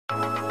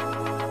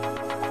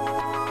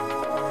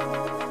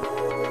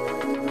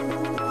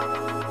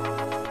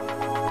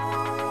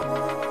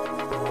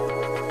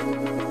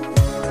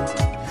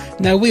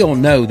Now, we all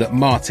know that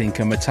Martin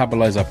can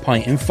metabolise a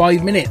pint in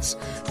 5 minutes,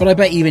 but I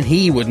bet even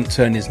he wouldn't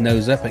turn his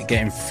nose up at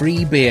getting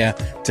free beer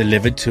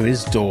delivered to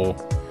his door.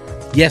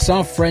 Yes,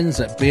 our friends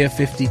at Beer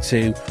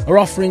 52 are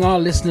offering our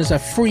listeners a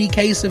free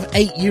case of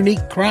 8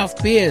 unique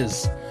craft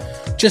beers.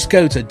 Just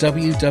go to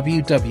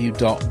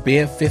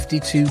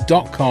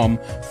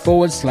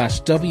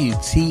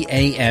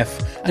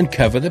www.beer52.com/WTAF and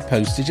cover the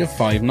postage of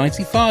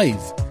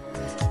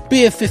 $5.95.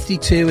 Beer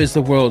 52 is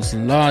the world's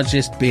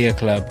largest beer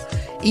club.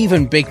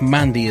 Even Big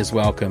Mandy is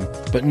welcome,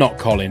 but not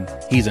Colin.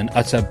 He's an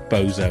utter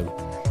bozo.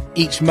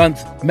 Each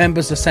month,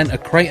 members are sent a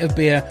crate of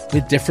beer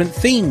with different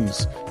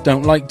themes.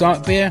 Don't like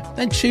dark beer?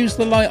 Then choose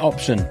the light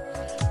option.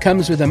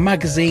 Comes with a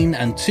magazine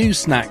and 2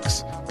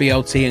 snacks,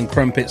 BLT and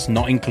crumpets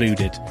not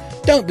included.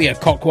 Don't be a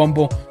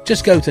cockwomble,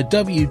 just go to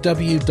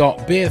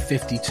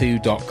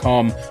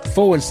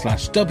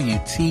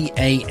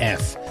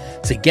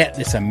www.beer52.com/WTAF to get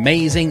this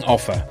amazing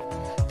offer.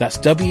 That's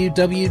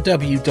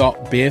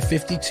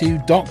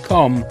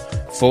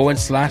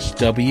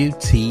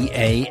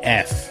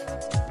www.beer52.com/WTAF.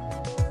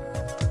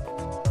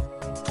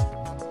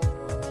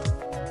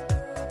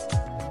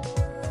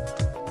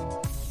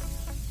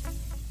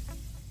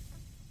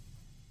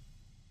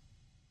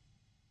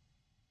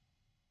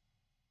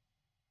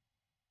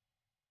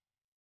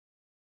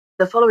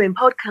 The following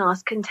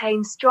podcast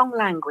contains strong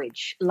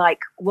language,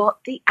 like what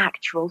the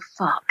actual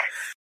fuck.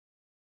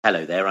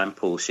 Hello there, I'm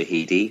Paul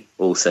Shahidi,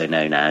 also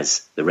known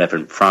as the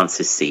Reverend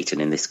Francis Seaton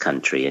in this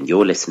country, and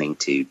you're listening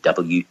to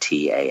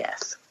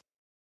WTAF.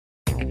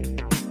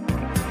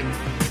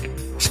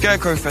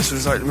 Scarecrow Festival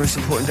is like the most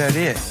important day of the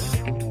year.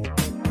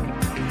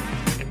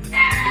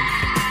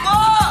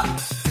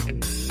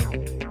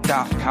 What?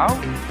 Daft Cow?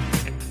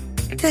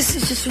 This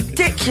is just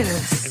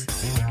ridiculous.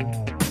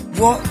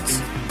 What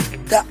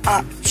the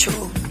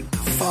actual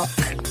fuck?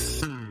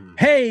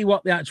 Hey,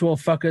 what the actual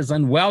fuckers,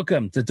 and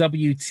welcome to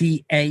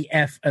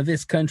WTAF of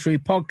This Country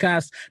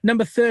podcast,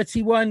 number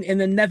 31 in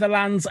the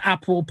Netherlands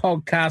Apple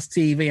Podcast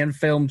TV and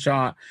Film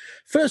chart.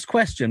 First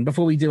question,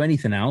 before we do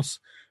anything else,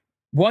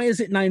 why is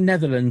it now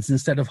Netherlands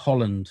instead of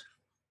Holland?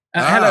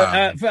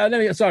 First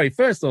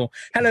of all,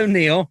 hello,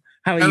 Neil.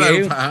 How are you?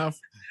 Hello, Pav.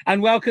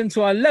 And welcome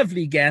to our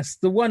lovely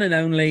guest, the one and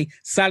only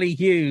Sally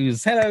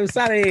Hughes. Hello,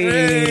 Sally.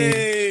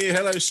 Hey,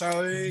 hello,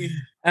 Sally.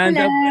 And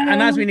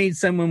as we need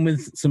someone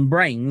with some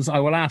brains, I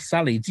will ask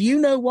Sally, do you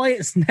know why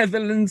it's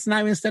Netherlands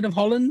now instead of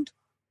Holland?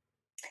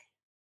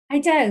 I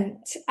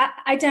don't.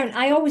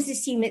 I always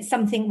assume it's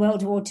something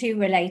World War II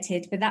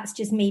related, but that's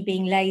just me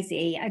being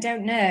lazy. I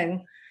don't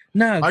know.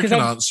 No, I can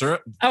answer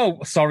it. Oh,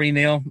 sorry,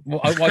 Neil.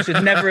 I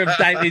should never have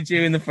doubted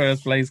you in the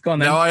first place. Go on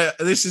then. No,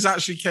 this is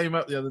actually came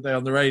up the other day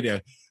on the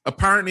radio.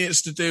 Apparently,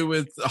 it's to do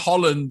with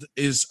Holland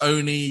is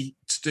only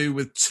to do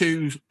with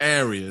 2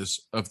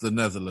 areas of the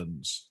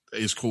Netherlands. It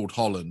is called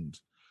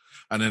Holland.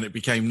 And then it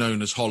became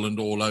known as Holland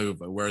all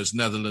over, whereas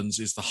Netherlands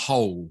is the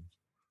whole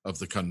of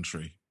the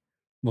country.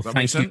 Well, Does that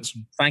make sense?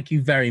 Thank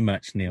you very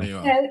much, Neil.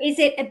 So is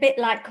it a bit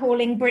like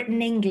calling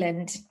Britain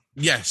England?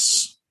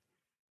 Yes.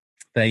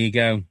 There you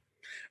go.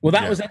 Well,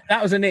 that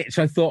was an itch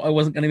I thought I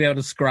wasn't going to be able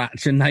to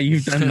scratch, and now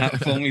you've done that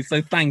for me.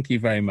 So thank you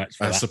very much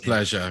for that. That's a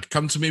pleasure.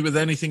 Come to me with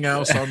anything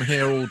else. I'm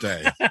here all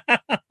day.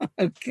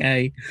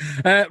 Okay.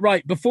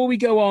 Right. Before we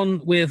go on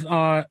with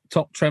our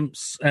Top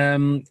Trumps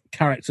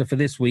character for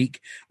this week,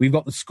 we've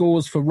got the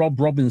scores for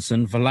Rob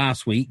Robinson for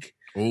last week.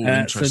 Oh,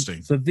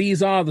 interesting. So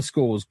these are the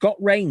scores. Got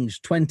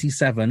Range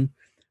 27,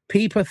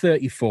 Peeper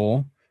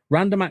 34,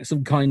 Random Acts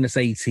of Kindness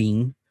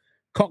 18,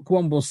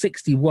 Cockwomble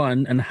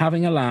 61, and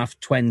Having a Laugh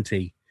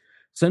 20.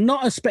 So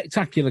not a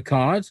spectacular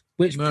card,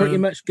 which pretty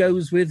much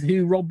goes with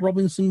who Rob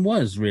Robinson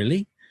was,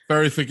 really.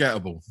 Very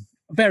forgettable.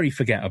 Very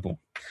forgettable.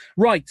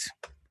 Right.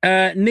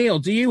 Neil,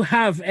 do you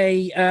have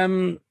a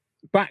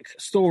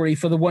backstory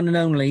for the one and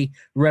only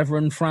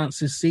Reverend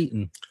Francis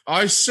Seaton?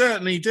 I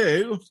certainly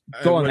do.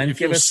 Go on then. If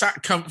you're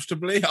sat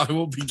comfortably, I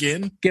will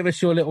begin. Give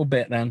us your little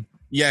bit then.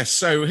 Yes,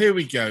 so here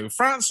we go.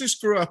 Francis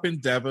grew up in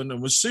Devon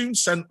and was soon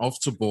sent off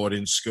to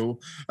boarding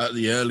school at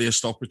the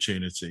earliest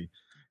opportunity.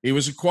 He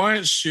was a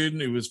quiet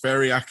student who was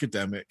very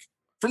academic.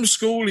 From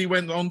school, he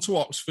went on to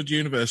Oxford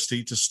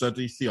University to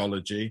study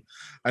theology,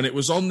 and it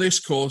was on this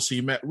course he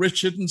met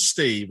Richard and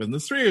Steve, and the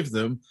 3 of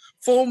them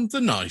formed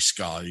the Nice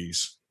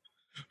Guys.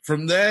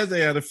 From there, they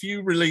had a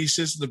few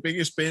releases, the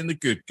biggest being The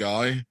Good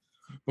Guy,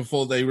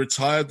 before they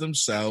retired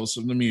themselves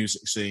from the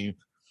music scene.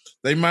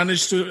 They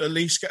managed to at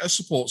least get a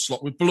support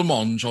slot with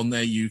Blancmange on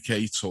their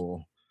UK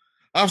tour.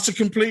 After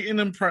completing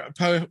and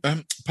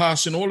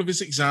passing all of his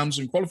exams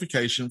and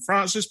qualification,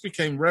 Francis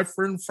became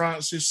Reverend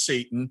Francis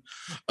Seaton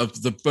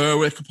of the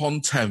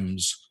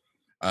Berwick-upon-Thames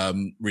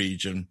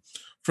region.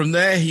 From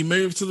there, he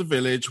moved to the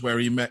village where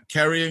he met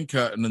Kerry and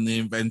Curtin, and the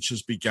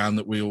adventures began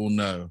that we all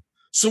know.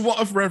 So what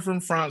of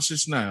Reverend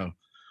Francis now?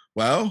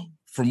 Well,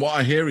 from what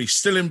I hear, he's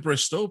still in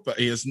Bristol, but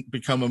he has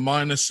become a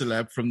minor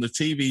celeb from the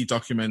TV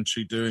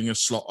documentary doing a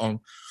slot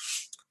on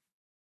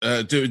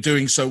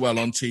doing so well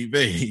on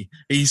TV.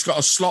 He's got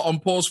a slot on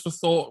Pause for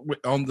Thought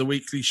on the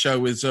weekly show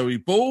with Zoe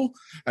Ball,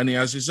 and he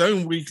has his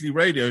own weekly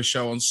radio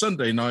show on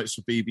Sunday nights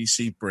for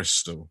BBC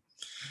Bristol.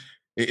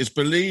 It is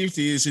believed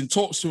he is in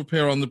talks to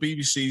appear on the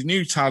BBC's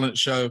new talent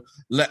show,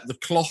 Let the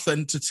Cloth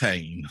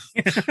Entertain.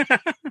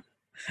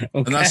 Okay.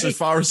 And that's as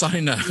far as I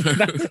know.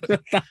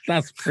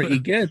 That's pretty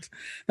good.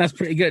 That's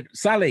pretty good.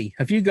 Sally,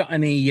 have you got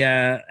any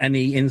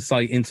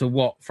insight into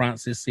what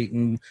Francis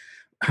Seaton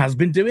has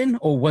been doing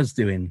or was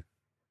doing?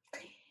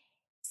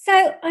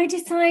 So I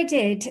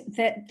decided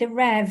that the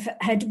Rev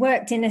had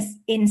worked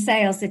in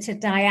sales at a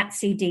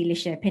Daihatsu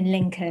dealership in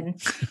Lincoln,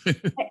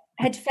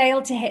 had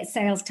failed to hit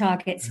sales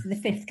targets for the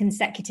 5th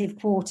consecutive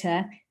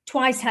quarter,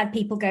 twice had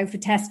people go for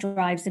test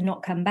drives and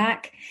not come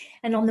back.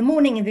 And on the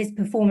morning of his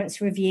performance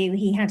review,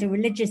 he had a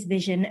religious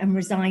vision and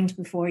resigned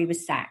before he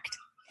was sacked.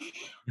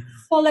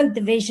 Followed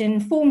the vision,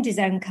 formed his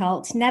own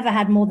cult, never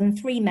had more than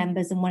 3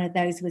 members, and one of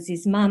those was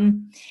his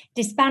mum.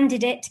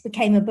 Disbanded it,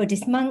 became a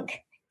Buddhist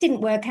monk.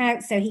 Didn't work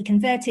out, so he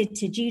converted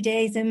to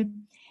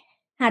Judaism,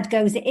 had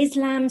goes at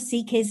Islam,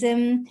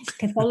 Sikhism,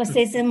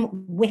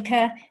 Catholicism,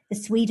 Wicca, the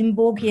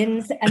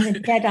Swedenborgians, and the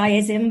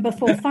Jediism,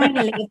 before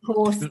finally, of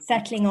course,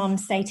 settling on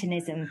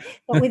Satanism,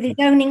 but with his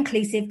own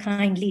inclusive,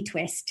 kindly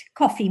twist,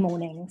 coffee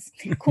mornings,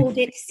 called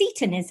it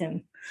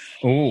Seatonism.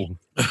 Oh.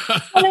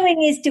 Following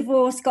his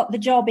divorce, got the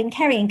job in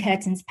Kerry and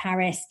Curtains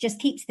Paris, just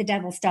keeps the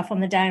devil stuff on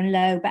the down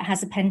low, but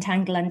has a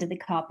pentangle under the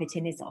carpet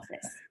in his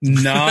office.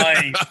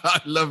 Nice.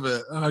 I love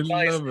it.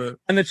 Love it.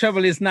 And the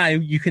trouble is now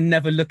you can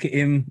never look at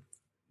him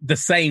the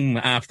same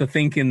after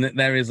thinking that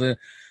there is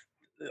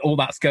all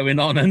that's going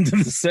on under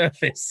the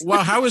surface.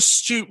 Well, how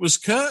astute was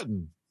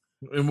Curtin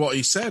in what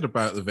he said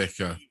about the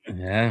vicar?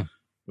 Yeah.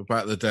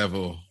 About the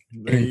devil.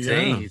 There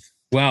Indeed.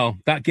 Well,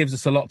 that gives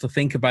us a lot to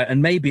think about,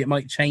 and maybe it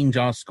might change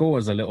our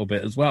scores a little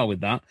bit as well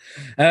with that.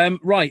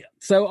 Right,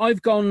 so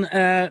I've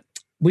gone...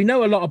 we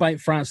know a lot about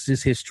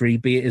Francis's history,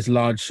 be it his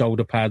large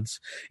shoulder pads,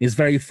 his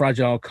very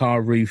fragile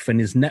car roof, and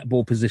his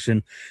netball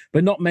position,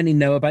 but not many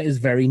know about his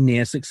very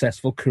near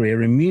successful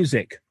career in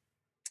music.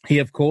 He,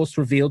 of course,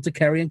 revealed to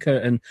Kerry and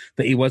Curtin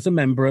that he was a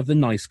member of the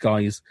Nice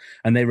Guys,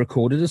 and they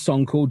recorded a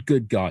song called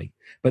Good Guy.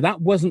 But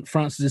that wasn't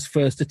Francis's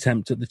first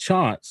attempt at the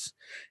charts.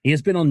 He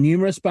has been on in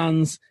numerous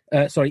bands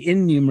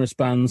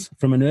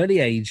from an early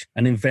age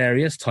and in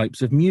various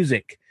types of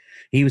music.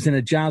 He was in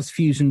a jazz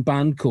fusion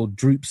band called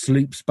Droops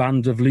Loops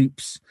Band of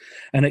Loops,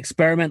 an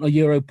experimental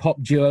Euro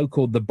pop duo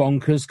called the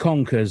Bonkers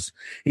Conkers.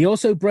 He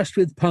also brushed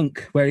with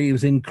punk, where he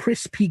was in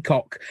Chris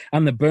Peacock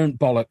and the Burnt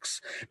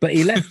Bollocks, but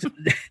he left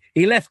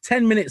he left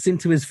 10 minutes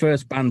into his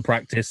first band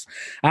practice.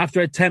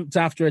 After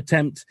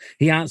attempt,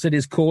 he answered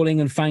his calling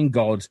and found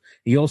God.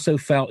 He also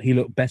felt he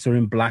looked better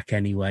in black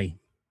anyway.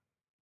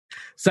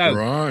 So,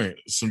 right,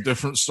 some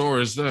different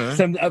stories there.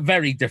 Some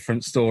very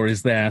different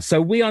stories there.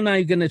 So we are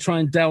now going to try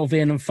and delve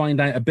in and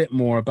find out a bit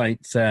more about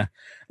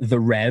the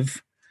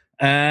Rev.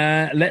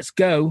 Let's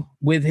go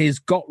with his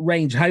got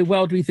range. How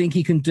well do we think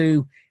he can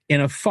do in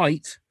a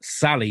fight?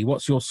 Sally,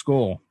 what's your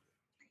score?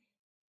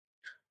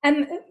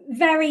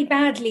 Very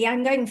badly.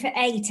 I'm going for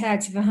 8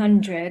 out of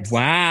 100.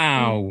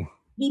 Wow.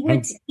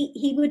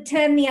 He would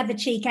turn the other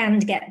cheek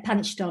and get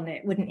punched on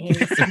it, wouldn't he?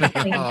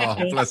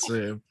 Oh, bless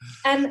him.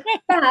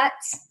 But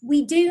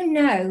we do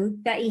know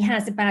that he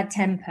has a bad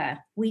temper.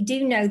 We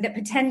do know that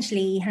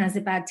potentially he has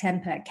a bad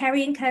temper.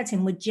 Kerry and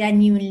Curtin were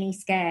genuinely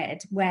scared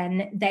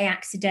when they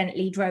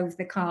accidentally drove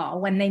the car,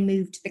 when they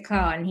moved the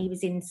car and he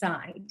was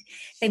inside.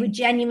 They were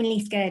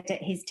genuinely scared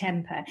at his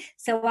temper.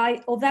 So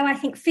although I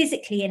think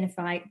physically in a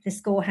fight, the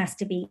score has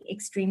to be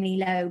extremely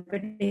low,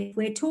 but if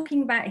we're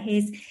talking about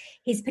his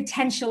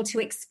potential to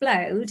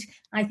explode,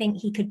 I think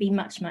he could be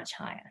much, much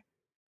higher.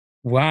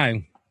 Wow,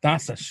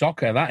 that's a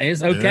shocker. That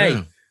is. Okay.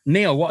 Yeah.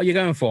 Neil, what are you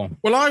going for?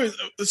 Well,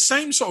 the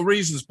same sort of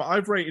reasons, but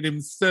I've rated him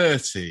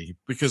 30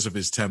 because of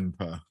his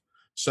temper.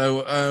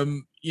 So,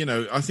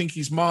 I think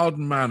he's mild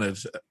and mannered.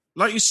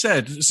 Like you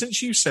said,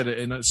 since you said it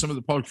in some of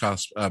the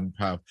podcasts,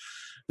 Pav,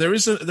 there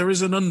is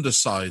an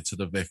underside to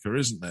the Vicar,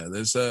 isn't there?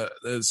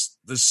 There's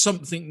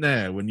something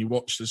there when you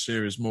watch the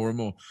series more and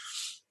more.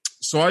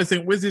 So I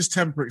think with his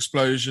temper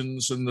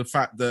explosions and the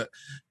fact that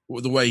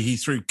the way he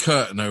threw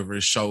Curtin over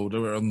his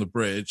shoulder on the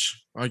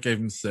bridge, I gave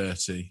him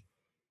 30.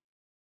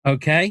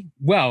 Okay,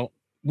 well,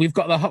 we've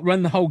got to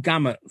run the whole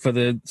gamut for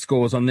the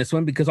scores on this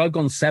one because I've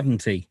gone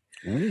 70.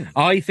 Ooh.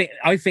 I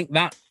think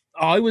that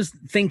I was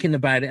thinking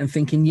about it and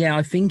thinking, yeah,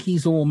 I think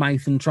he's all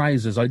mouth and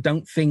trousers. I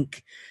don't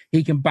think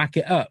he can back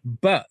it up.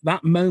 But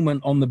that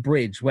moment on the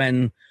bridge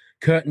when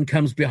Curtin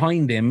comes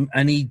behind him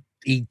and he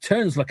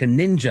turns like a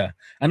ninja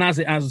and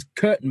as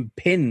Curtin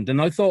pinned,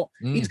 and I thought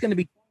he's going to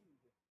be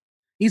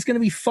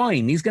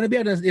fine. He's going to be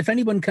able to, if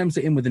anyone comes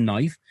at him with a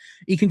knife,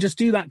 he can just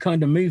do that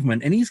kind of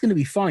movement and he's going to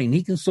be fine.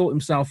 He can sort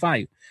himself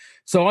out.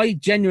 So I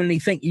genuinely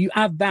think you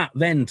add that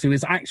then to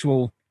his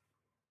actual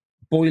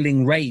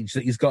boiling rage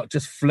that he's got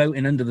just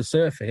floating under the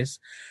surface.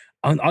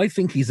 And I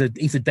think he's a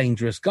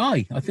dangerous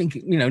guy. I think,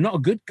 not a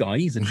good guy.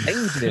 He's a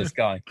dangerous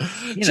guy.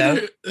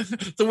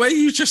 The way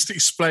you just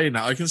explain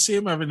that, I can see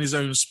him having his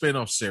own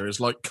spin-off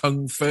series like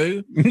Kung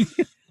Fu.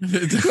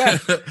 Well,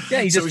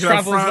 yeah, he just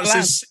travels the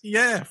land.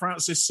 Yeah,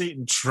 Francis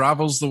Seaton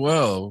travels the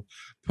world,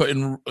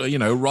 putting,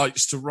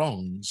 rights to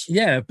wrongs.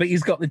 Yeah, but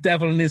he's got the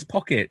devil in his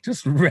pocket,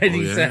 just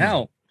ready to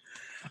help.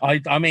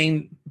 I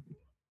mean,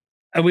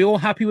 are we all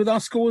happy with our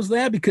scores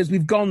there? Because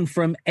we've gone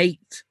from 8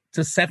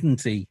 to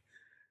 70.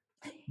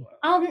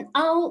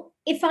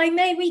 If I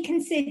may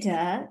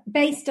reconsider,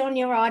 based on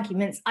your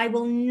arguments, I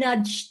will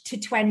nudge to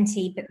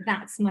 20, but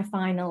that's my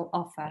final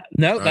offer.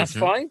 No, that's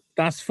fine.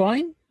 That's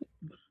fine.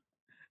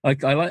 I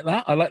like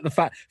that. I like the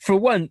fact, for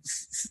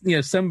once,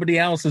 somebody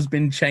else has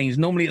been changed.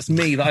 Normally it's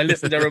me that I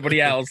listen to everybody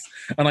else,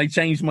 and I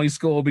changed my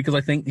score because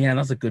I think,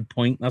 that's a good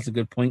point. That's a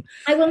good point.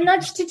 I will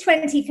nudge to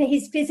 20 for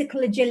his physical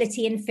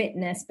agility and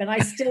fitness, but I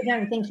still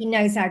don't think he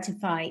knows how to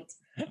fight.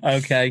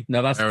 Okay,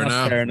 no, that's fair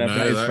enough. No,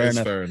 that is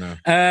fair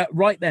enough.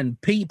 Right then,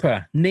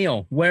 Peeper.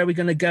 Neil, where are we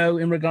going to go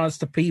in regards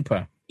to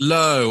Peeper?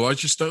 Low. I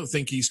just don't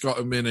think he's got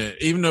a minute.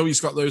 Even though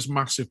he's got those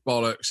massive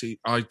bollocks,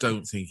 I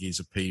don't think he's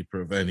a peeper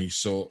of any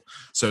sort.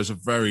 So it's a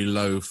very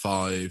low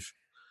 5.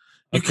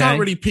 You can't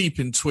really peep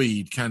in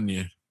tweed, can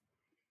you?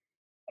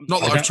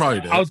 Not that I've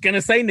tried it. I was going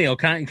to say, Neil,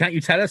 can't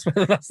you tell us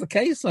whether that's the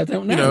case? I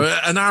don't know.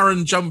 An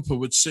Aaron jumper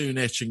would soon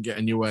itch and get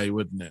in your way,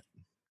 wouldn't it?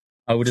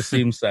 I would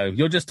assume so.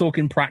 You're just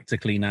talking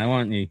practically now,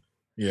 aren't you?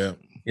 Yeah.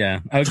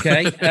 Yeah.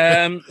 Okay.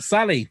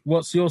 Sally,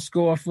 what's your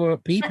score for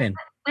peeping?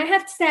 I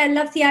have to say, I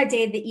love the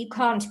idea that you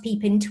can't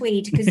peep in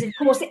tweed because, of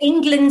course,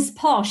 England's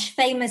posh,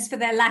 famous for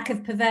their lack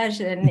of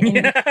perversion.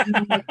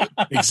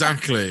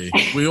 Exactly.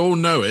 We all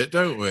know it,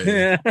 don't we?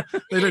 Yeah.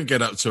 They don't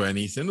get up to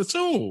anything at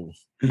all.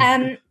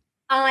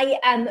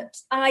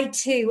 I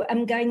too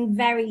am going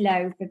very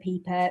low for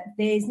Peeper.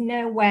 There's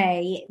no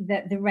way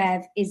that the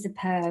Rev is a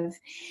perv.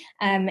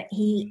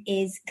 He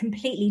is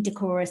completely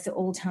decorous at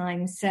all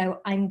times. So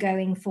I'm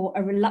going for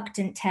a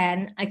reluctant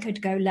 10. I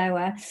could go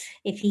lower.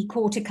 If he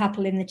caught a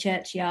couple in the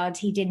churchyard,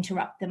 he'd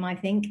interrupt them, I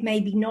think.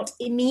 Maybe not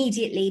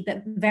immediately,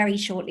 but very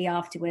shortly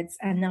afterwards.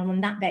 And then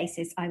on that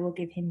basis, I will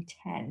give him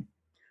 10.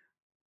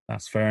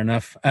 That's fair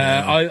enough.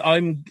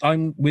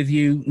 I'm with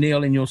you,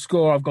 Neil, in your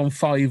score. I've gone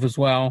 5 as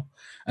well.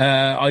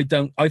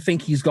 I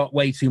think he's got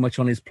way too much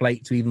on his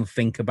plate to even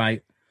think about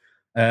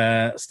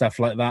stuff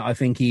like that. I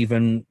think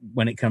even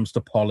when it comes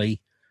to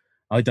Polly,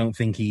 I don't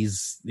think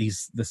he's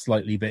the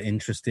slightly bit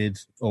interested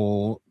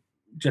or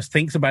just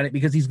thinks about it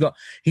because he's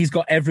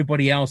got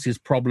everybody else's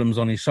problems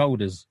on his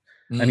shoulders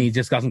and he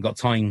just hasn't got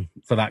time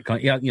for that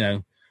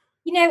kind.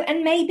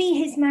 And maybe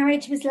his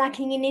marriage was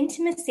lacking in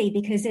intimacy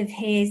because of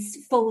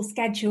his full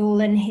schedule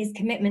and his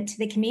commitment to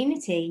the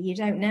community. You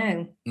don't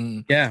know.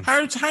 Yeah.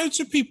 How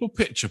do people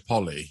picture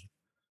Polly?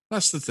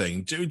 That's the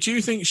thing. Do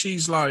you think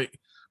she's like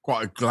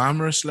quite a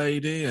glamorous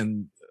lady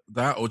and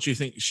that, or do you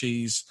think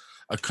she's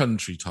a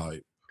country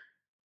type?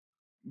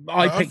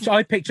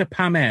 I picture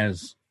Pam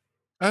Ayres.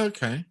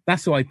 Okay.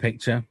 That's who I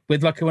picture,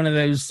 with like one of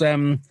those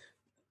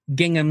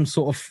gingham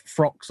sort of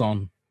frocks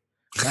on.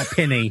 A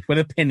pinny.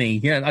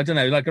 Yeah, I don't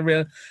know, like a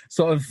real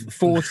sort of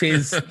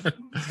 40s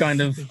kind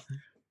of.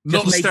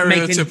 Not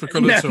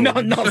stereotypical at all.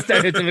 Not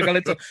stereotypical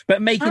at all,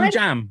 but making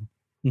jam.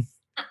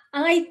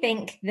 I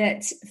think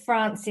that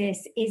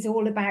Francis is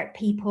all about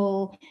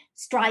people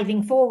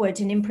striving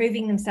forward and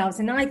improving themselves.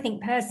 And I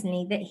think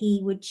personally that he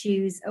would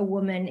choose a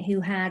woman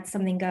who had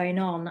something going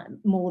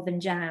on more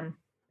than jam,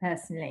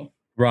 personally.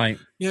 Right.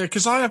 Yeah,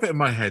 because I have it in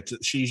my head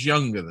that she's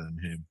younger than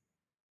him.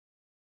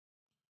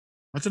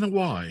 I don't know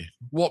why.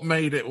 What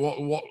made it?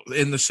 What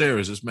in the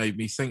series has made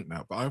me think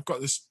that? But I've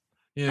got this.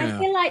 Yeah. I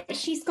feel like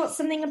she's got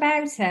something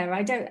about her.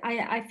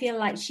 I feel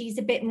like she's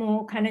a bit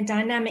more kind of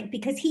dynamic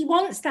because he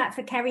wants that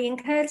for Kerry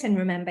and Curtin.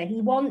 Remember, he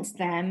wants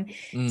them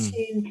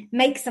to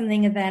make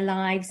something of their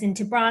lives and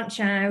to branch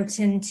out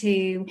and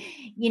to,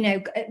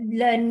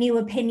 learn new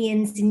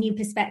opinions and new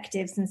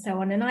perspectives and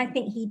so on. And I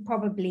think he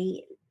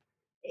probably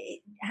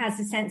has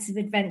a sense of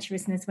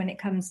adventurousness when it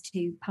comes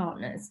to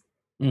partners.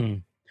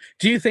 Mm.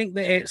 Do you think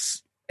that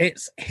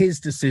it's his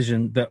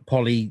decision that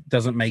Polly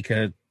doesn't make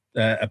a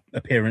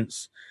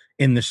appearance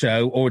in the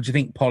show, or do you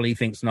think Polly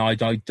thinks, no, I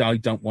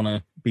don't want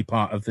to be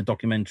part of the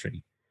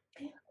documentary?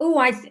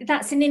 Oh,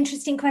 that's an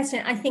interesting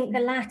question. I think the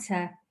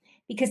latter,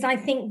 because I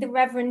think the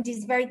Reverend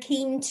is very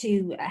keen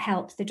to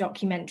help the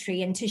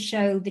documentary and to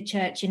show the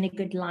church in a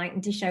good light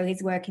and to show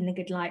his work in a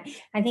good light.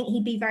 I think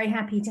he'd be very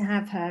happy to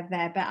have her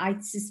there, but I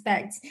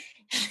suspect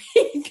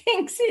he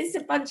thinks it's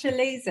a bunch of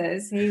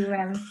losers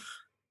who...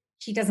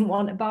 she doesn't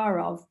want a bar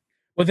of.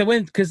 Well, they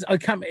went because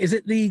is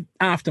it the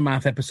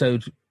Aftermath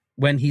episode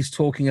when he's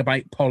talking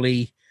about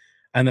Polly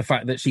and the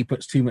fact that she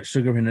puts too much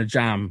sugar in her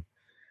jam,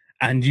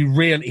 and he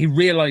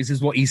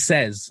realizes what he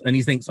says, and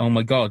he thinks, "Oh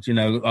my God,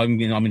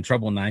 I'm in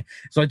trouble now."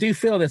 So I do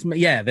feel there's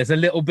a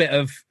little bit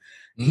of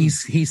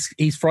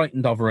he's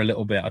frightened of her a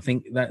little bit. I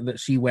think that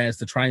she wears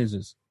the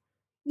trousers.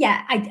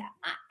 Yeah,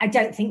 I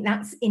don't think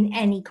that's in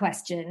any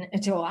question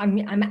at all.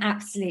 I'm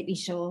absolutely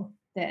sure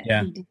that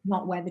he did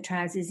not wear the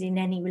trousers in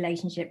any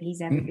relationship he's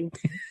ever been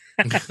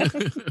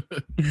in.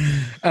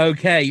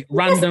 Okay,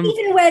 random. He doesn't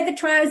even wear the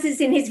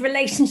trousers in his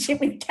relationship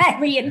with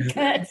Kerry and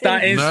Curtin.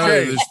 That is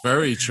true. It's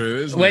very true,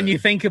 isn't when you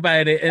think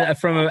about it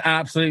from an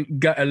absolute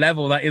gutter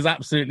level, that is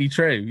absolutely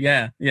true.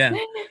 Yeah.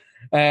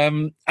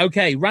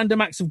 Okay,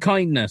 random acts of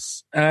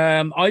kindness.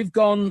 I've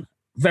gone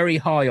very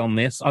high on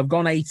this. I've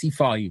gone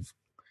 85,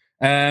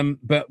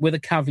 but with a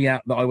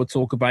caveat that I will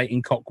talk about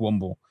in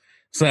Cockwomble.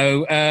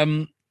 So,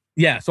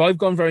 so I've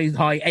gone very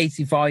high,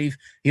 85.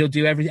 He'll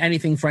do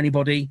anything for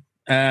anybody,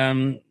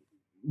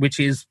 which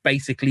is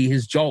basically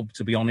his job,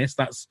 to be honest.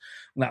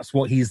 That's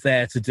what he's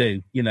there to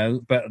do,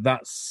 but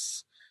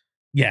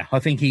I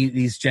think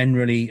he's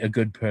generally a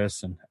good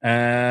person.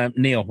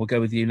 Neil, we'll go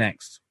with you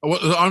next.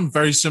 Well, I'm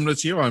very similar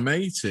to you. I'm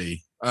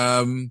 80.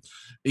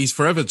 He's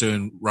forever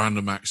doing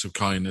random acts of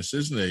kindness,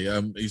 isn't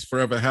he? He's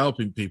forever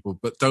helping people,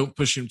 but don't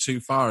push him too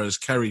far, as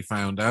Kerry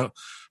found out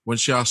when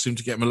she asked him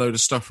to get him a load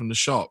of stuff from the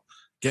shop.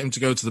 Get him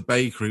to go to the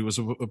bakery was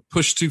a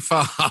push too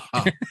far.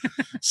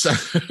 So,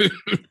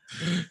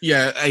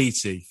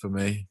 80 for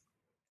me.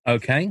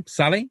 Okay,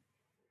 Sally?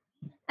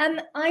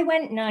 I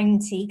went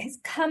 90 because,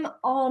 come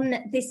on,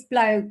 this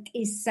bloke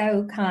is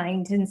so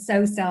kind and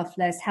so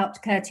selfless,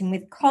 helped Curtin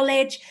with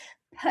college,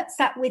 puts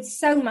up with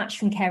so much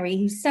from Kerry,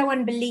 who's so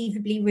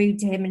unbelievably rude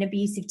to him and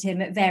abusive to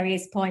him at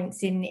various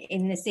points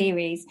in the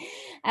series.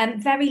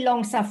 Very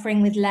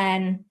long-suffering with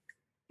Len,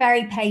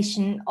 very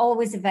patient,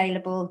 always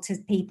available to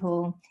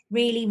people,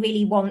 really,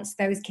 really wants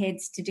those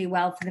kids to do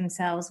well for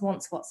themselves,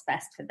 wants what's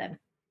best for them.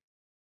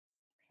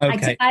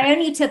 Okay. I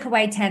only took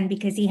away 10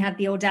 because he had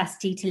the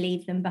audacity to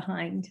leave them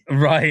behind.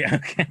 Right,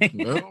 okay.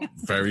 Well,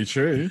 very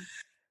true.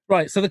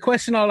 Right, so the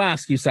question I'll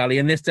ask you, Sally,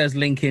 and this does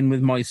link in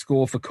with my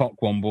score for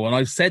Cockwomble, and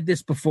I've said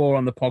this before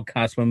on the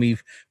podcast when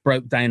we've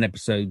broke down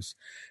episodes.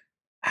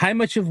 How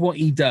much of what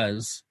he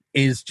does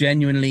is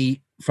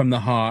genuinely from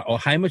the heart, or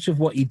how much of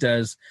what he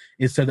does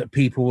is so that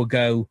people will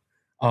go,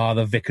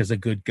 the vicar's a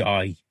good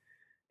guy?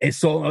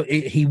 It's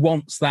he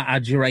wants that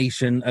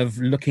adjuration of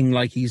looking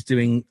like he's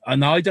doing,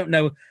 and I don't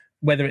know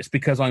whether it's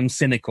because I'm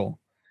cynical,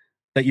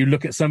 that you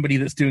look at somebody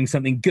that's doing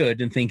something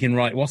good and thinking,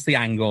 right, what's the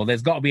angle?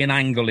 There's got to be an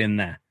angle in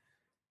there.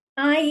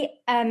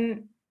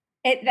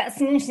 That's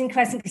an interesting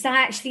question, because I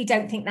actually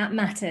don't think that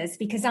matters,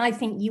 because I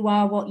think you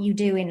are what you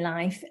do in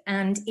life,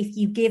 and if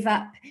you give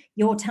up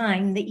your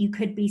time that you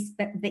could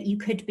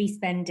be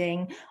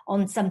spending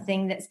on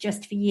something that's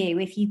just for you,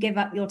 if you give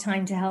up your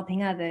time to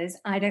helping others,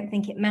 I don't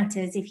think it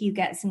matters if you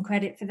get some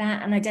credit for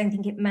that, and I don't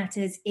think it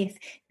matters if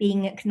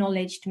being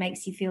acknowledged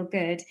makes you feel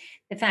good.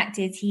 The fact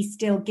is, he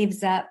still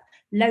gives up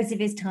loads of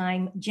his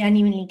time,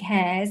 genuinely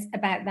cares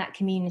about that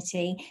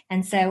community,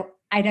 and so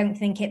I don't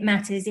think it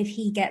matters if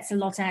he gets a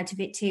lot out of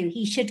it too.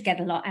 He should get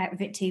a lot out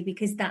of it too,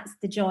 because that's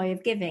the joy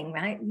of giving,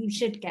 right? You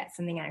should get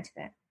something out of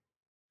it.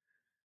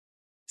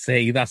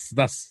 See,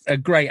 that's a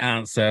great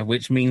answer,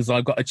 which means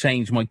I've got to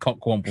change my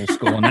Cockwomble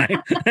score now,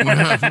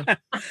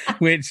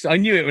 which I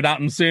knew it would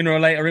happen sooner or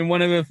later in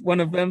one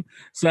of them.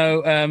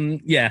 So,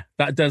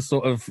 that does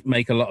sort of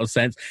make a lot of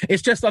sense.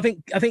 It's just, I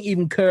think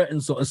even Curtin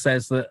sort of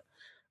says that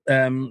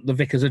the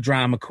vicar's a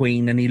drama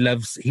queen, and he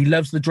loves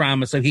the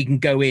drama, so he can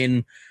go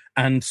in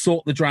and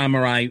sort the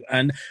drama out.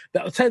 And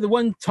I'll tell you, the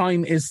one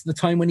time is the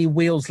time when he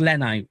wheels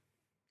Len out,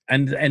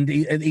 and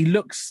he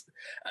looks.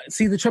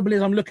 See, the trouble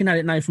is, I'm looking at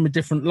it now from a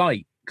different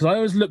light, because I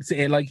always looked at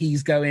it like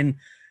he's going,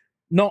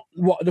 not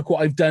look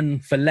what I've done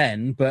for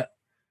Len, but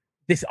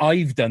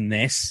I've done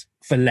this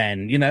for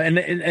Len,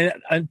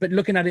 and but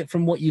looking at it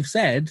from what you've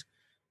said,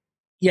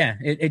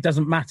 it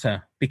doesn't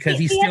matter, because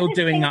he's still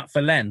doing that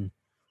for Len.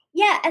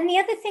 Yeah, and the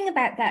other thing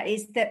about that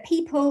is that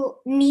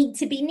people need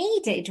to be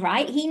needed,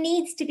 right? He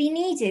needs to be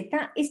needed.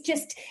 That is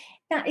just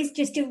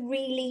a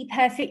really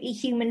perfectly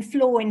human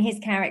flaw in his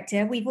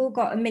character. We've all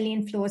got a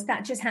million flaws.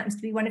 That just happens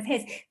to be one of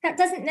his. That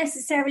doesn't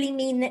necessarily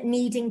mean that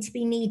needing to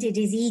be needed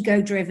is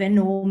ego-driven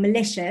or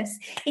malicious.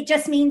 It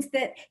just means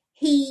that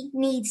he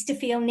needs to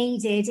feel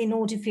needed in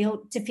order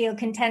to feel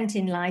content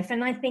in life.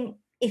 And I think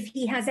if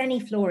he has any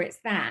flaw, it's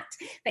that.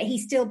 But he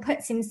still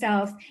puts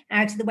himself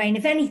out of the way. And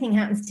if anything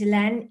happens to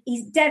Len,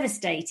 he's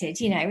devastated.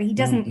 He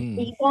doesn't,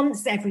 he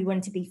wants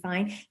everyone to be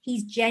fine.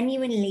 He's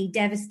genuinely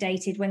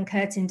devastated when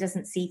Curtin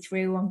doesn't see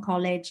through on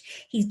college.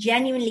 He's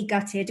genuinely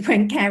gutted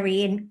when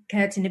Kerry and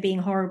Curtin are being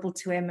horrible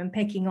to him and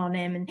picking on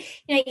him. And,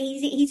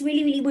 he's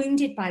really, really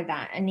wounded by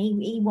that. And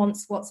he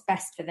wants what's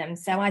best for them.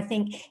 So I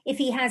think if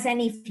he has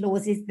any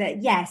flaws, is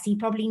that, yes, he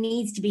probably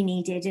needs to be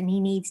needed and he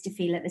needs to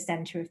feel at the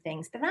center of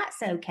things. But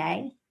that's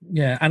okay.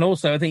 Yeah, and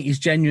also I think he's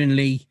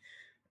genuinely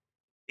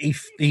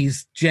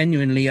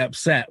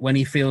upset when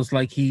he feels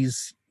like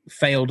he's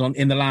failed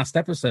in the last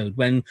episode,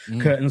 when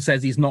Curtin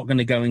says he's not going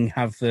to go and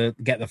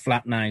get the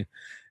flat now,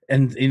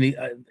 and it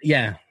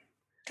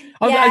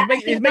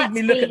made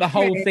me look at the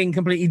whole thing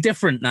completely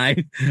different now.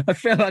 I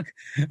feel like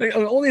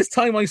all this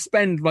time I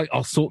spend, like,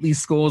 I'll sort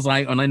these scores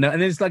out, and I know,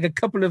 and there's like a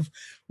couple of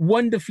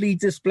wonderfully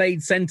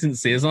displayed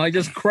sentences, and I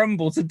just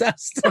crumble to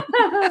dust.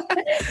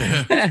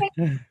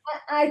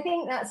 I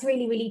think that's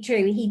really, really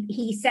true.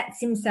 He sets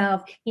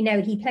himself,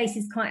 he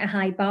places quite a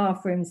high bar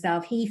for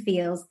himself. He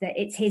feels that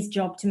it's his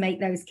job to make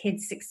those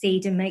kids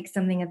succeed and make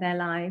something of their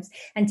lives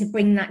and to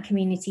bring that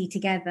community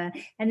together.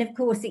 And of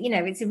course,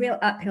 it's a real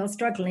uphill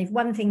struggle. If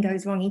one thing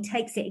goes wrong, he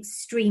takes it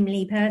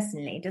extremely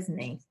personally, doesn't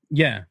he?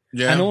 Yeah.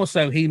 And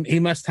also he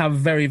must have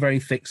very, very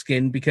thick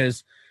skin,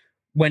 because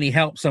when he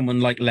helps someone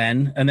like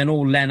Len, and then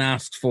all Len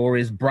asks for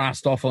is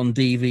Brassed Off on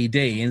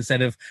DVD,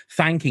 instead of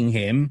thanking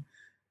him,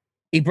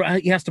 he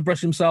has to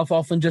brush himself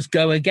off and just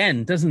go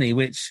again, doesn't he?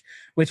 Which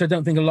I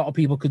don't think a lot of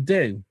people could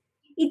do.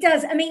 He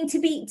does. I mean, to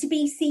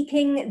be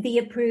seeking the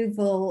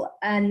approval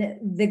and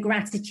the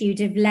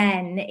gratitude of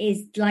Len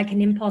is like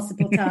an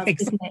impossible task,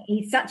 isn't it?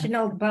 He's such an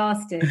old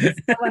bastard. He's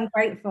so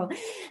ungrateful.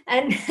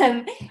 And,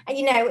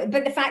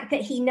 but the fact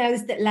that he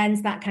knows that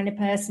Len's that kind of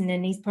person,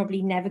 and he's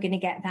probably never going to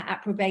get that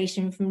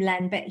approbation from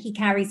Len, but he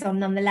carries on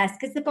nonetheless,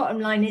 because the bottom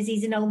line is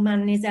he's an old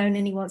man on his own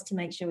and he wants to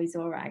make sure he's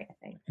all right, I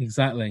think.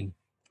 Exactly.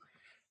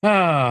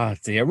 Ah,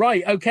 dear.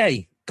 Right.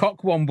 Okay.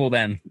 Cockwomble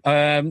then.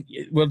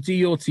 We'll do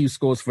your two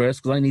scores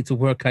first, because I need to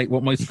work out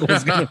what my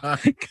score's going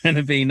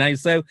to be now.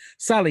 So,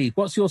 Sally,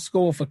 what's your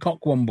score for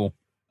Cockwomble?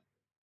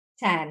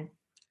 10.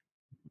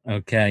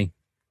 Okay.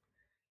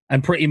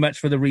 And pretty much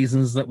for the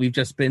reasons that we've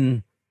just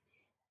been...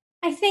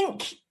 I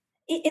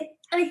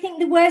think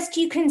the worst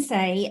you can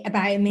say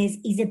about him is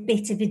he's a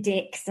bit of a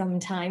dick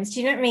sometimes. Do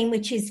you know what I mean?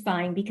 Which is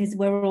fine, because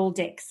we're all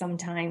dicks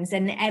sometimes.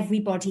 And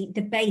everybody,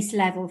 the base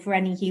level for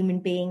any human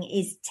being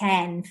is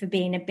 10 for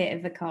being a bit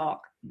of a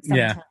cock. Sometimes.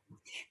 Yeah.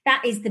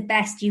 That is the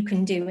best you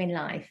can do in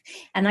life.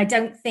 And I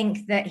don't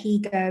think that he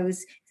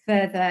goes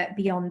further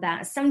beyond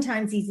that.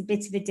 Sometimes he's a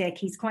bit of a dick.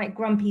 He's quite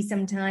grumpy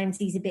sometimes.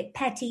 He's a bit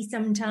petty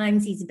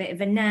sometimes. He's a bit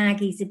of a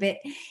nag. He's a bit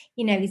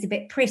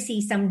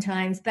prissy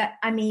sometimes. But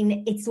I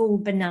mean, it's all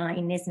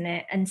benign, isn't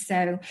it? And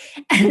so,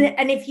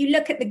 and if you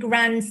look at the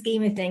grand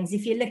scheme of things,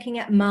 if you're looking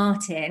at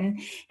Martin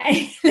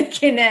and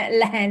looking at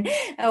Len,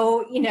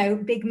 or,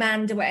 Big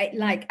Man,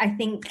 like, I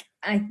think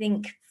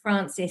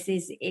Francis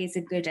is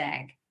a good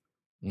egg.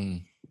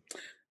 Mm.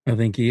 I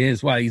think he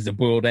is. Well, he's a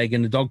boiled egg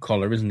in a dog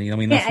collar, isn't he? I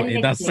mean, that's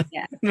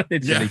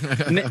literally.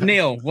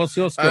 Neil, what's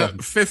your score?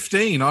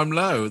 15. I'm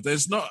low.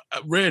 There's not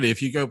really,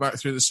 if you go back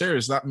through the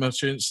series, that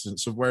much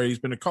instance of where he's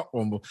been a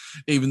cockwomble,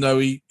 even though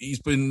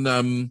he's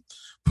been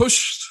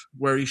pushed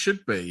where he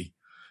should be.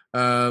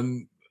 I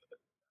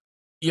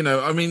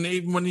mean,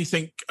 even when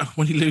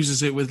he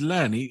loses it with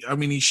Len,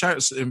 he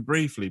shouts at him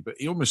briefly, but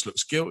he almost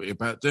looks guilty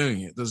about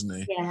doing it, doesn't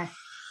he? Yeah.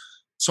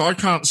 So I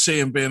can't see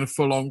him being a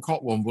full-on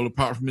cockwomble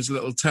apart from his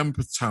little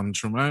temper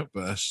tantrum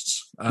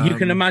outbursts. You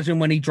can imagine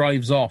when he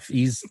drives off,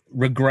 he's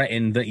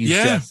regretting that he's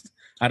just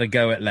had a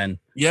go at Len.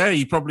 Yeah,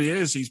 he probably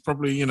is. He's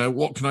probably,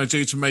 what can I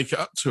do to make it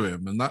up to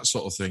him, and that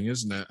sort of thing,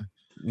 isn't it?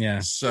 Yeah.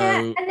 So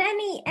and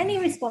any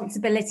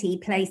responsibility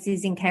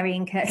places in Kerry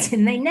and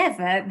Curtin, they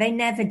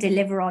never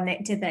deliver on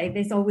it, do they?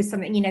 There's always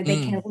something,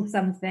 they killed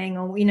something,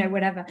 or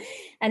whatever.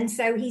 And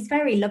so he's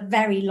very,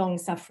 very long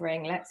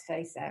suffering. Let's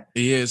face it.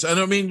 He is, and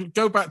I mean,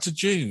 go back to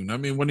June. I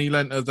mean, when he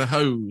lent her the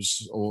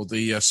hose or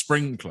the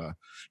sprinkler,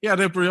 he had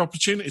every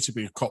opportunity to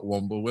be a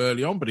cockwomble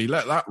early on, but he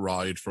let that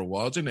ride for a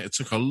while, didn't it? It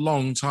took a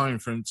long time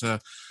for him to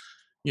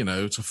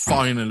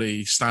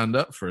finally stand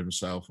up for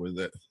himself with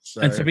it. So.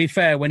 And to be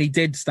fair, when he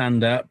did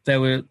stand up, there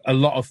were a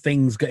lot of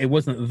things. It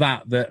wasn't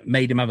that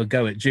made him have a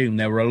go at June.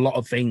 There were a lot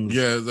of things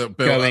that built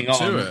going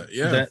up on to it.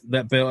 Yeah.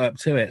 That built up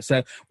to it.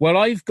 So, well,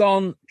 I've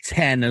gone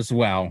 10 as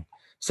well.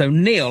 So,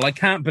 Neil, I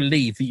can't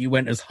believe that you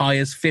went as high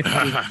as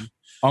 15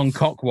 on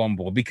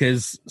Cockwomble,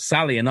 because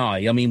Sally and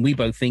I mean, we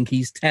both think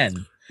he's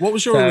 10. What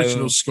was your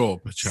original score,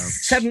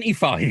 perchance?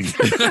 75.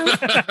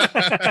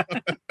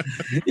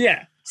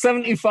 Yeah,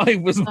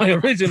 75 was my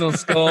original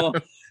score,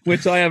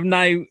 which I have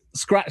now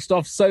scratched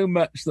off so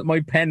much that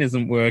my pen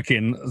isn't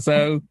working.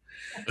 So,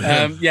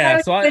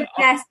 detestable.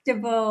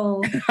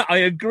 I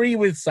agree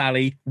with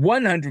Sally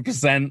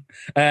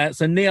 100%.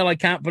 So, Neil, I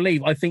can't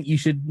believe. I think you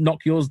should knock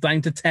yours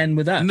down to 10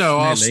 with us. No,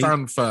 I'll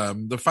stand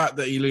firm. The fact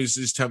that he loses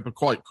his temper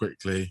quite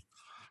quickly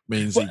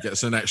means he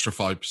gets an extra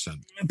 5%.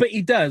 But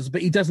he does.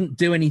 But he doesn't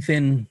do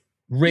anything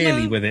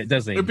really with it,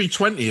 does he? It'd be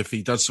 20 if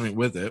he does something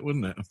with it,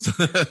 wouldn't it?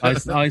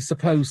 I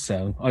suppose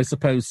so.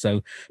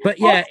 But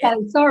yeah.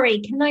 Also, sorry,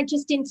 can I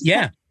just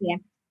interject here?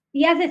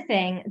 The other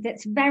thing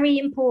that's very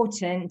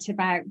important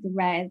about the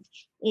Rev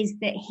is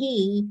that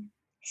he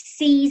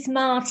sees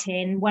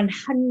Martin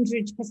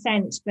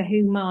 100% for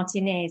who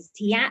Martin is.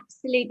 He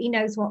absolutely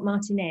knows what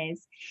Martin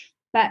is,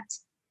 but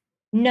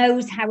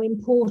knows how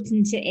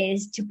important it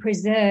is to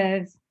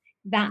preserve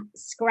that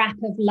scrap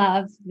of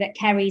love that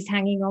Kerry's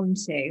hanging on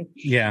to.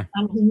 Yeah.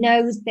 And he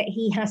knows that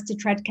he has to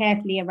tread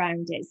carefully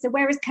around it. So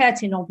whereas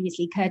Curtin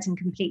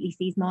completely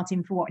sees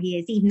Martin for what he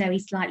is, even though he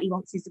slightly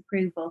wants his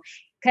approval.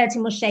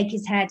 Curtin will shake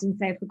his head and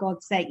say, for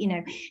God's sake,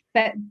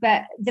 but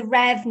the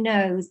Rev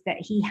knows that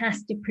he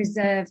has to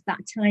preserve that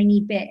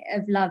tiny bit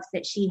of love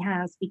that she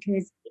has,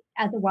 because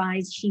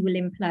otherwise she will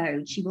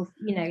implode. She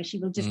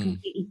will just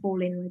completely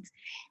fall inwards.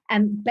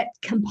 But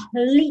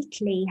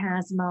completely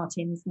has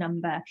Martin's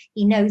number.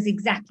 He knows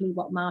exactly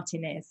what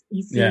Martin is.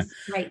 He sees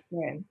straight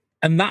through him.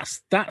 And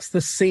that's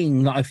the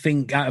scene that I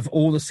think, out of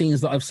all the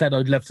scenes that I've said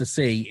I'd love to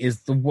see,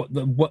 is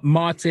what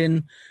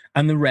Martin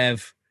and the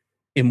Rev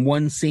in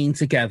one scene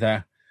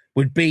together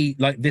would be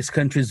like this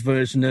country's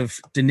version of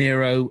De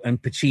Niro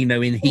and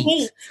Pacino in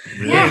Heat.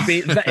 Yeah.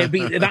 It'd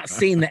be that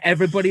scene that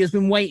everybody has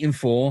been waiting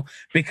for,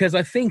 because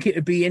I think it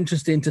would be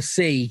interesting to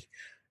see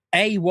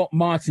what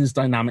Martin's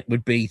dynamic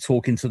would be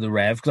talking to the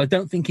Rev, because I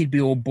don't think he'd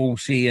be all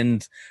bullshit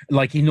and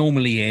like he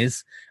normally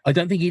is. I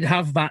don't think he'd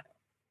have that.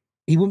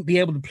 He wouldn't be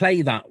able to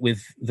play that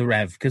with the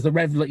Rev, because the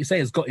Rev, like you say,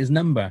 has got his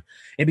number.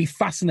 It'd be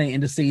fascinating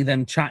to see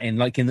them chatting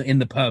like in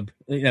the pub,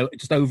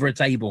 just over a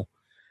table.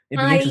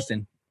 It'd be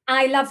interesting.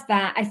 I love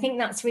that. I think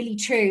that's really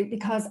true,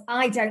 because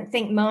I don't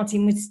think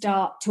Martin would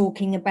start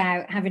talking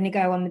about having a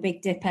go on the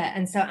Big Dipper.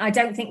 And so I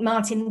don't think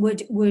Martin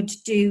would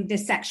do the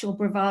sexual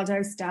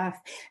bravado stuff.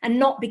 And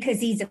not because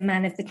he's a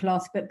man of the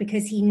cloth, but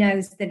because he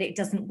knows that it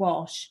doesn't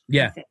wash.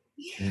 Yeah.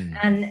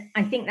 And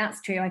I think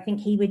that's true. I think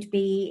he would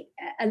be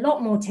a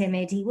lot more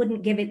timid. He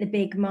wouldn't give it the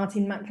big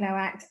Martin Mucklow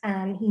act.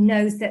 And he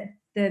knows that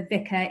the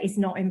vicar is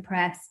not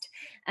impressed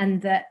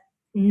and that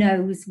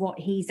knows what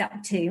he's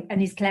up to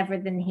and is cleverer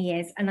than he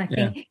is. And I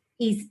think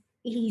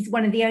he's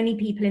one of the only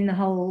people in the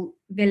whole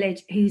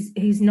village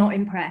who's not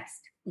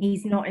impressed.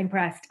 He's not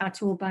impressed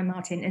at all by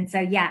Martin. And so,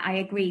 I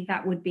agree.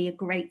 That would be a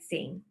great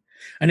scene.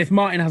 And if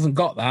Martin hasn't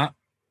got that,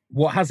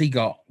 what has he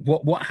got?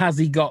 What has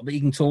he got that he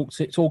can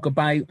talk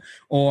about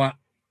or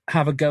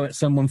have a go at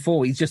someone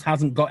for? He just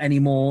hasn't got any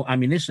more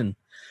ammunition.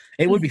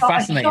 He's would be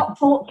fascinating. A shot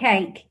pork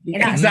cake.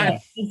 Exactly.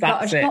 He's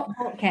got a shot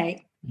pork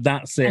cake.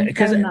 That's it.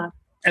 Because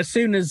as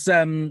soon as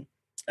Curtin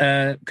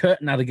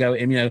had a go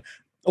at him,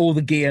 all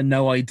the gear,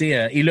 no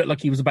idea. He looked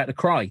like he was about to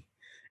cry.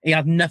 He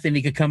had nothing.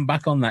 He could come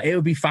back on that. It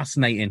would be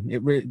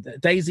fascinating.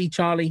 Daisy,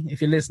 Charlie, if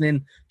you're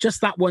listening,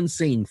 just that one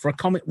scene for a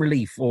comic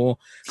relief or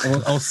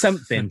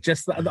something.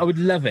 Just that, I would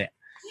love it.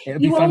 It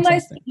would be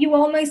fantastic. You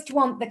almost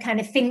want the kind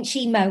of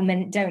Finchy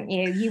moment, don't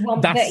you? You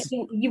want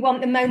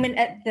the moment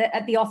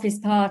at the office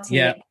party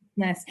at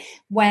Christmas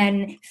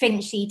when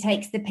Finchy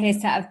takes the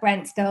piss out of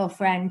Brent's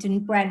girlfriend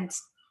and Brent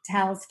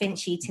tells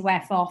Finchy to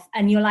F off,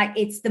 and you're like,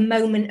 it's the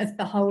moment of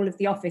the whole of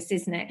the office,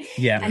 isn't it?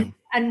 Yeah.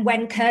 And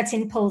when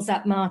Curtin pulls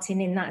up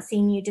Martin in that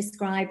scene you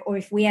describe, or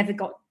if we ever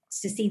got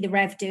to see the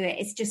Rev do it,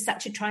 it's just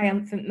such a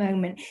triumphant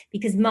moment,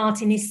 because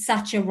Martin is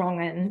such a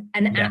wrong-un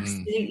and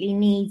absolutely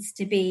needs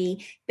to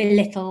be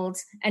belittled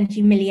and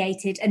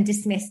humiliated and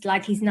dismissed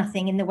like he's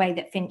nothing, in the way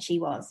that Finchy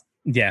was.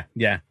 Yeah.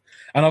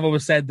 And I've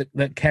always said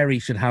that Kerry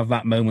should have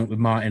that moment with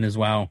Martin as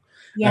well.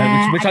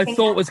 Yeah, which I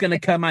thought was going to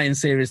come out in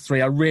series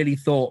 3. I really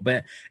thought,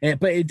 but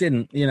it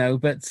didn't,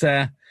 But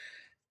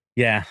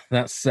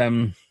that's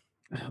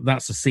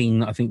a scene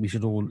that I think we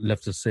should all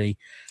love to see.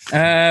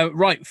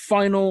 Right,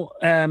 final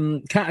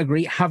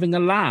category: having a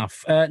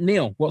laugh.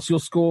 Neil, what's your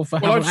score for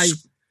having?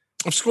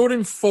 I've scored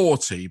in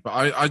 40, but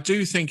I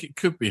do think it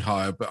could be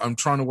higher. But I'm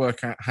trying to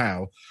work out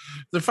how.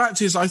 The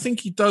fact is, I think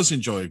he does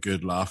enjoy a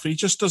good laugh. He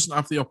just doesn't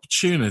have the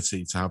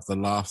opportunity to have the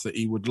laugh that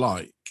he would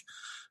like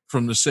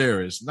from the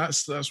series.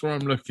 That's where I'm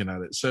looking at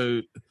it.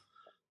 So,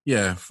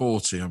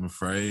 40, I'm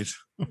afraid.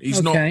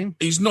 He's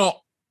not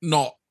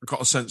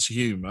got a sense of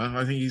humour.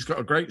 I think he's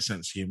got a great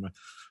sense of humour.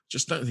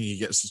 Just don't think he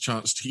gets the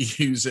chance to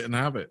use it and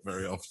have it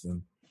very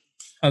often.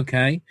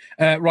 Okay.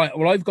 Right.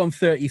 Well, I've gone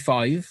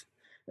 35.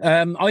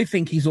 I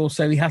think he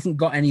hasn't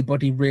got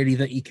anybody really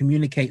that he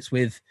communicates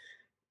with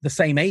the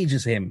same age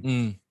as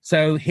him.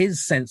 So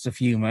his sense of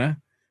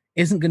humour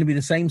isn't going to be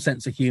the same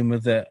sense of humour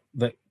that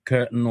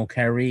Curtin or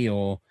Kerry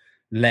or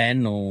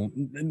Len or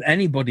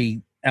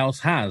anybody else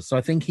has. So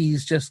I think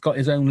he's just got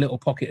his own little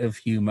pocket of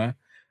humour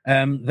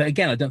that,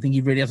 again, I don't think he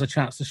really has a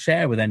chance to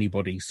share with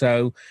anybody.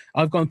 So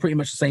I've gone pretty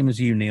much the same as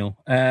you, Neil.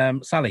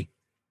 Sally?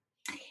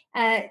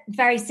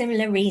 Very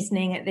similar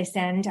reasoning at this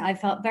end. I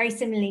felt very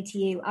similarly to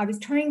you. I was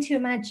trying to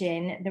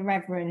imagine the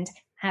Reverend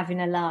having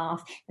a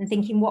laugh and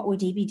thinking, what would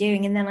he be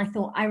doing? And then I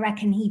thought, I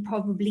reckon he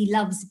probably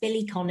loves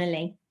Billy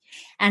Connolly.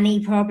 And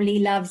he probably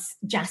loves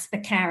Jasper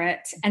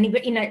Carrot. And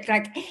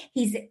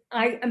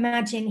I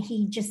imagine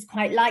he just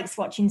quite likes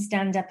watching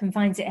stand-up and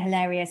finds it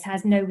hilarious,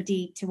 has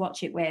nobody to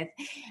watch it with.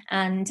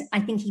 And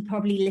I think he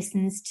probably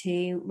listens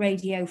to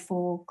Radio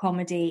 4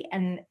 comedy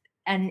and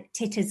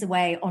titters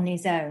away on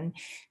his own.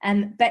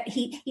 But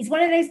he's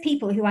one of those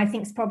people who I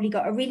think's probably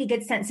got a really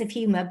good sense of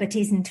humour, but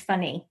isn't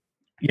funny.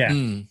 Yeah.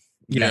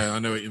 Yeah, I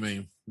know what you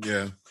mean.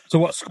 Yeah. So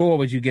what score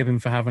would you give him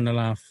for having a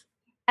laugh?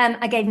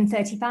 I gave him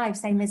 35,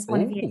 same as one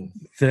of you.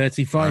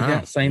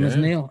 35, same as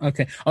Neil.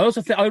 Okay.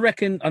 I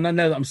reckon, and I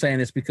know that I'm saying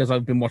this because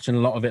I've been watching a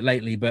lot of it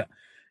lately, but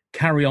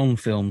Carry On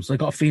films, I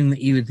got a feeling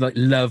that you would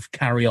love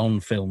Carry On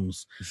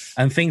films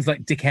and things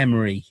like Dick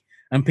Emery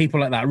and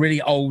people like that,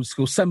 really old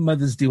school. Some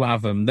mothers do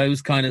have them.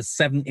 Those kind of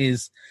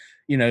 70s,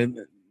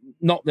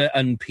 not the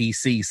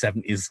un-PC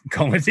 70s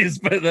comedies,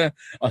 but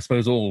I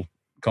suppose all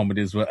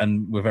comedies were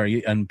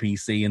very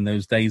un-PC in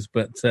those days.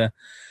 But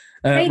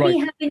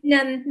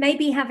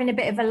Maybe having a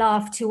bit of a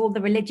laugh to all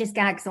the religious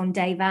gags on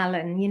Dave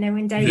Allen,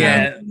 when Dave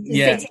Allen would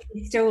sit at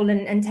his stall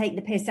and take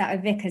the piss out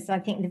of Vicar. So I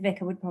think the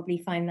Vicar would probably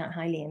find that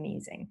highly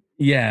amusing.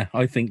 Yeah,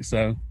 I think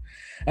so.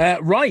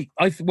 Right.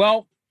 I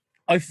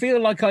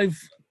feel like I've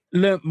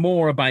learnt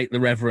more about the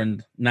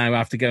Reverend now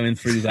after going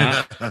through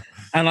that,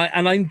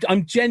 and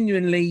I'm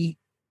genuinely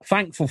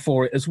thankful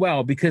for it as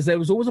well, because there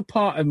was always a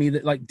part of me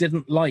that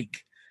didn't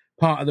like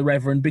part of the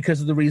Reverend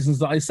because of the reasons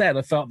that I said.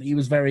 I felt that he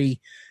was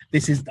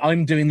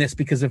I'm doing this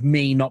because of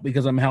me, not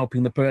because I'm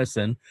helping the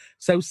person.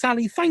 So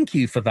Sally, thank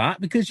you for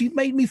that, because you've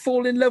made me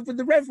fall in love with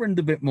the Reverend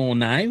a bit more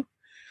now. I'm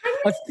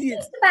really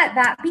pleased about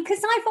that, because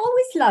I've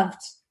always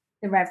loved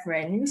the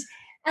Reverend,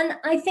 and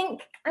I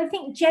think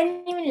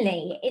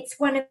genuinely it's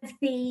one of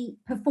the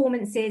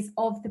performances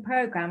of the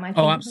programme. I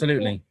think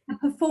absolutely. The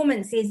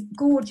performance is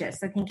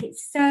gorgeous. I think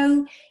it's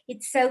so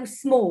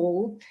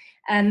small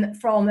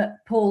from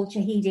Paul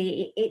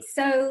Shahidi. It's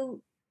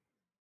so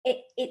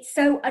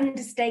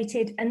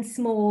understated and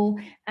small,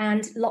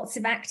 and lots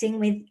of acting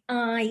with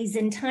eyes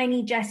and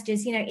tiny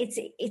gestures.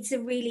 It's a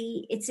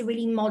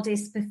really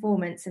modest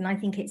performance, and I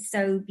think it's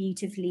so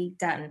beautifully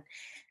done.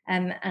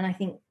 And I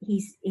think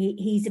he's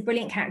a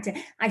brilliant character.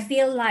 I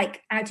feel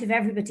like out of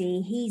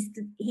everybody, he's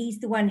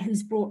the one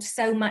who's brought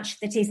so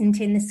much that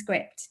isn't in the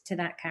script to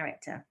that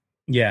character.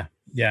 Yeah,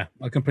 I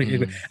completely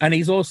agree. And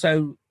he's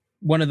also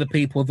one of the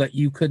people that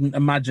you couldn't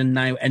imagine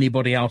now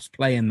anybody else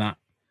playing that.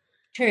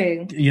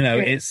 True.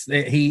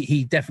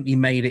 He definitely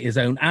made it his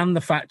own. And the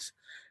fact,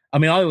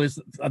 I always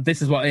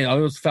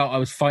felt I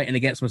was fighting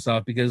against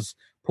myself, because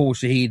Paul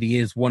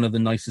Shahidi is one of the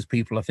nicest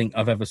people I think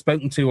I've ever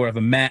spoken to or ever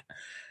met.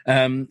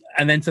 And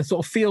then to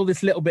sort of feel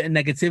this little bit of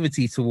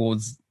negativity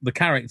towards the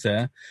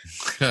character,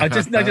 I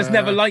just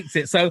never liked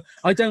it. So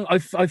I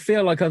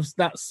feel like I've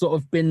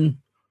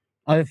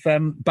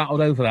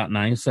battled over that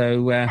now.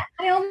 So I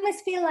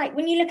almost feel like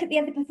when you look at the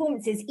other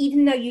performances,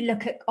 even though you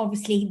look at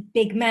obviously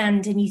Big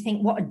Mand and you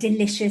think what a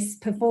delicious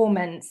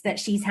performance that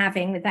she's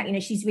having with that,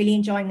 she's really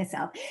enjoying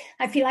herself.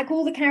 I feel like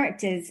all the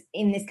characters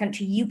in this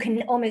country, you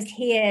can almost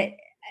hear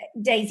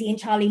Daisy and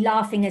Charlie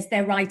laughing as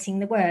they're writing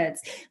the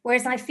words.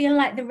 Whereas I feel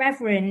like the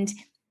Reverend,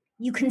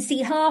 you can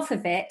see half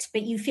of it,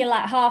 but you feel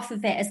like half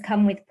of it has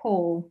come with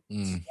Paul.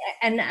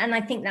 And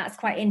I think that's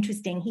quite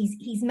interesting.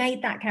 He's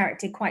made that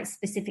character quite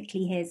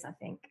specifically his, I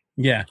think.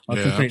 Yeah,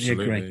 I completely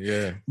agree.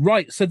 Yeah.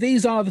 Right, so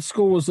these are the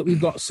scores that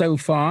we've got so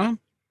far.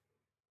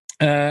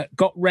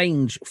 Got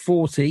Range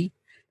 40,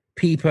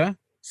 Peeper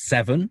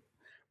 7,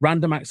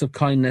 Random Acts of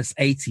Kindness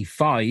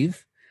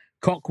 85,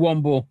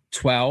 Cockwomble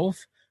 12.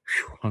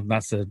 Whew,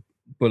 that's a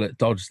bullet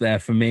dodge there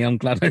for me. I'm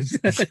glad I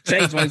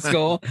changed my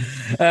score.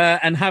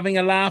 And Having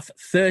a Laugh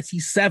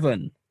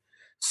 37.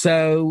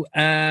 So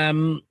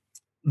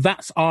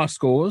that's our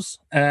scores.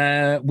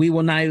 We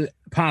will now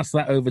pass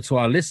that over to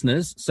our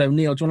listeners. So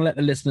Neil, do you want to let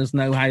the listeners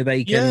know how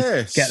they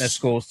can get their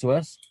scores to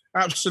us?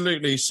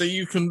 Absolutely. So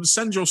you can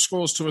send your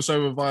scores to us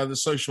over via the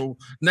social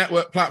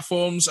network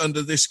platforms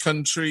under This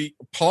Country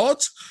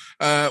Pod.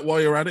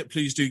 While you're at it,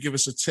 please do give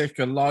us a tick,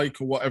 a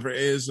like, or whatever it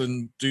is,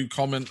 and do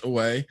comment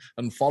away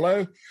and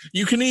follow.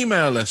 You can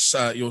email us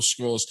your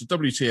scores to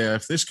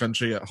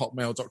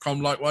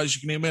wtfthiscountry@hotmail.com. Likewise,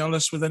 you can email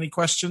us with any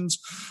questions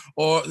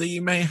or that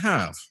you may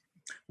have.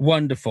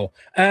 Wonderful.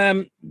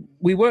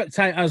 We worked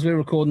out as we're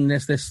recording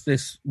this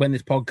when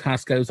this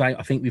podcast goes out,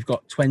 I think we've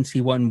got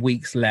 21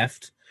 weeks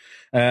left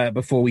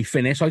before we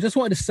finish. I just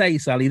wanted to say,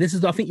 Sally, this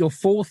is, I think, your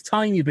fourth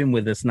time you've been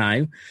with us now.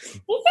 Is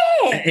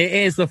it? It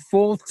is the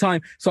fourth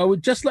time. So I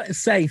would just like to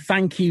say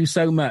thank you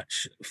so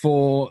much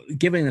for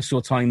giving us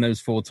your time those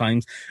 4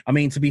 times. I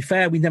mean, to be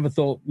fair, we never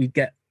thought we'd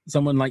get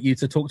someone like you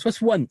to talk to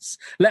us once,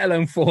 let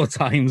alone 4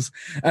 times.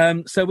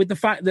 So with the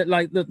fact that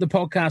the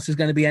podcast is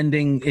going to be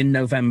ending in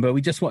November,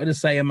 we just wanted to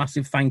say a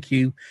massive thank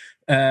you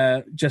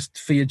just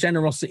for your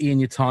generosity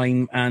and your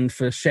time and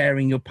for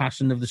sharing your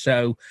passion of the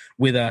show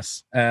with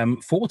us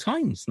 4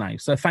 times now.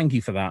 So thank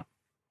you for that.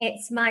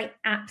 It's my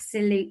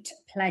absolute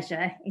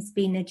pleasure. It's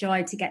been a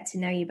joy to get to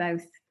know you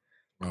both.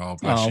 Oh,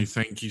 bless you.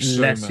 Thank you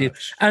so much. You.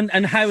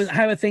 And how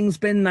have things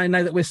been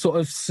now that we're sort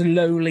of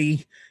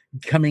slowly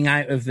coming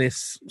out of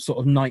this sort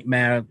of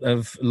nightmare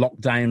of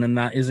lockdown and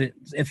that?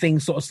 Are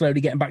things sort of slowly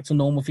getting back to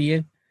normal for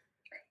you?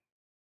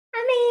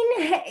 I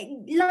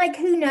mean,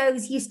 who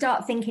knows? You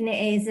start thinking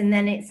it is, and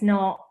then it's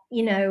not.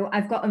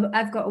 I've got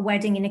a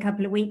wedding in a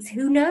couple of weeks.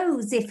 Who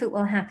knows if it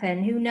will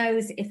happen? Who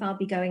knows if I'll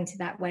be going to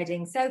that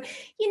wedding? So,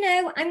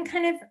 I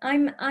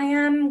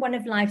am one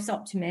of life's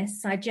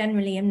optimists. I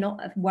generally am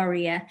not a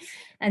worrier.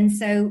 And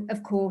so,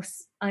 of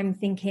course, I'm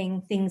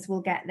thinking things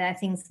will get there.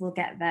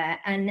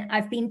 And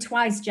I've been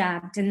twice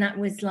jabbed, and that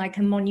was like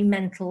a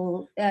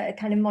monumentally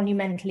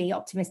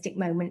optimistic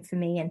moment for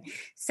me. And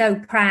so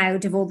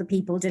proud of all the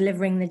people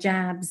delivering the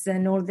jabs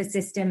and all of the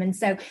system. And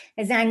so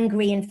as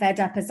angry and fed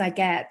up as I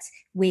get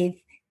with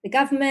the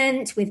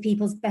government, with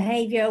people's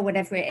behaviour,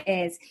 whatever it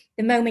is,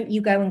 the moment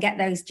you go and get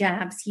those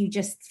jabs, you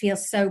just feel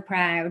so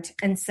proud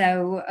and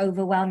so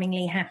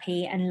overwhelmingly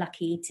happy and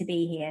lucky to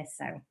be here.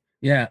 So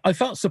Yeah, I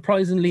felt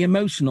surprisingly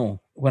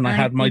emotional when I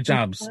had my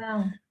jabs,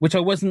 which I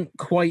wasn't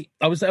quite.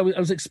 I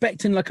was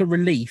expecting like a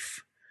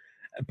relief,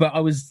 but I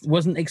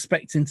wasn't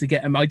expecting to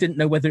get them. I didn't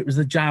know whether it was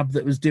the jab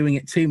that was doing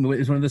it to me, or it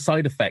was one of the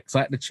side effects.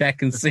 I had to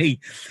check and see.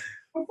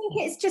 I think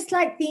it's just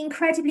like the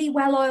incredibly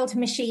well-oiled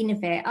machine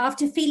of it.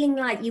 After feeling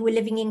like you were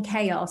living in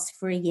chaos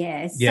for a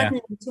year,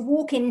 suddenly to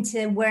walk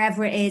into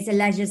wherever it is, a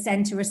leisure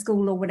centre, a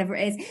school or whatever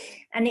it is,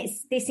 and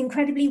it's this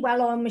incredibly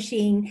well-oiled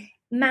machine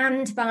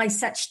manned by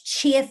such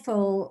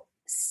cheerful,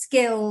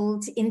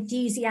 skilled,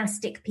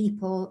 enthusiastic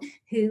people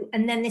who,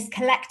 and then this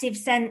collective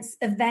sense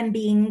of them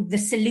being the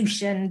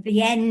solution,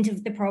 the end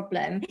of the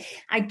problem.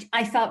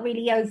 I felt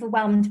really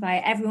overwhelmed by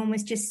it. Everyone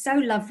was just so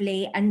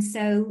lovely and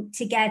so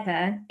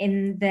together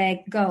in their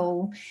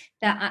goal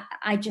that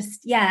I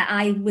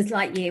was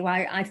like you.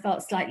 I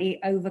felt slightly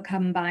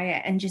overcome by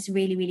it and just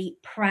really, really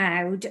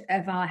proud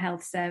of our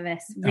health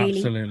service.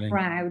 Really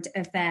proud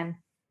of them.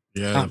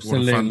 Yeah,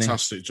 absolutely. What a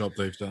fantastic job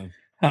they've done.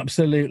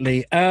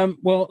 Absolutely.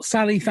 Well,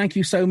 Sally, thank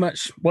you so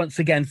much once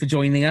again for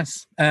joining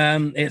us.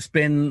 It's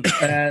been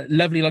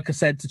lovely, like I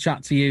said, to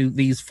chat to you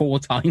these 4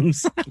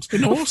 times. It's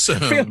been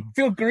awesome.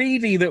 feel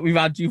greedy that we've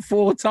had you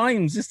 4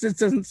 times. This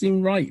doesn't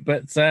seem right.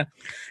 But so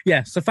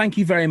thank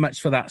you very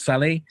much for that,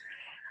 Sally.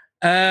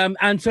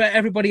 And to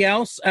everybody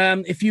else,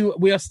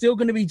 we are still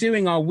going to be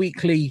doing our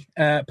weekly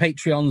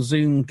Patreon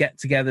Zoom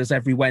get-togethers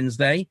every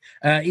Wednesday,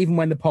 even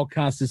when the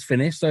podcast is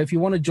finished. So if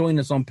you want to join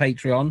us on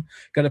Patreon,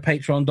 go to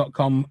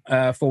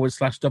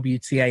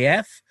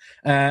patreon.com/WTAF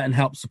and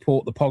help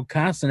support the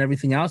podcast and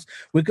everything else.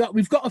 We've got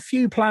a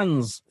few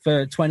plans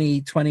for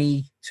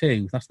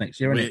 2022. That's next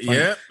year, isn't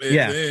it?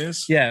 Yeah, it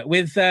is. Yeah,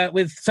 with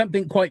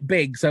something quite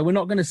big. So we're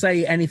not going to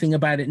say anything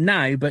about it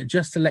now, but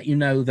just to let you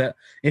know that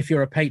if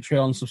you're a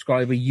Patreon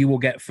subscriber, you will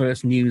get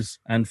first news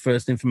and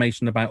first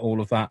information about all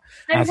of that.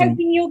 I'm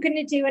hoping you're going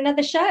to do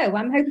another show.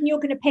 I'm hoping you're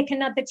going to pick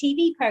another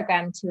TV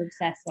program to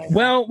obsess over.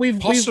 Well, we've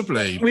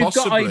possibly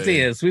got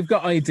ideas. We've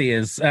got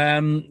ideas.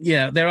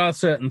 There are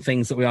certain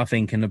things that we are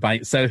thinking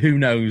about. So who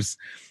knows?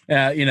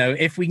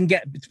 If we can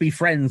get to be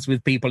friends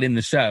with people in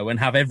the show and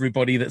have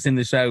everybody that's in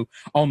the show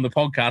on the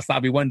podcast,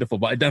 that'd be wonderful.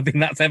 But I don't think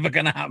that's ever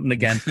going to happen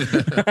again.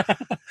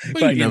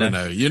 But you never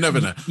know. You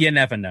never know. You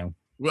never know.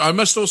 I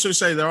must also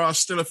say there are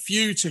still a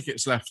few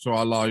tickets left to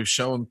our live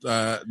show on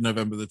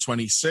November the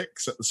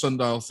 26th at the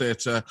Sundial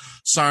Theatre,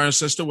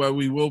 Cirencester, where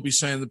we will be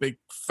saying the big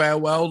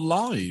farewell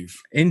live.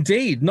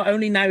 Indeed. Not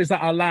only now is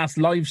that our last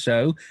live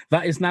show,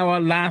 that is now our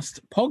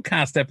last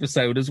podcast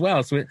episode as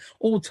well. So it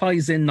all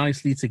ties in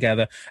nicely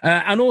together.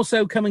 And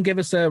also come and give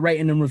us a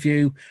rating and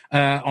review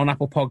on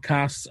Apple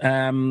Podcasts.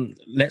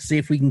 Let's see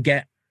if we can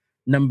get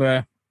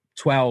number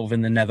 12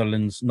 in the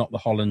Netherlands, not the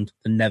Holland,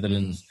 the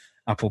Netherlands.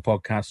 Apple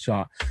Podcast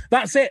chart.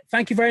 That's it.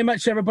 Thank you very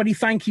much, everybody.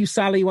 Thank you,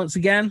 Sally, once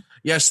again.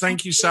 Yes,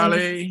 thank you,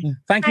 Sally.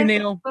 Thank you,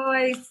 Neil.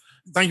 Boys.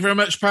 Thank you very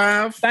much,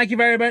 Pav. Thank you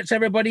very much,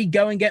 everybody.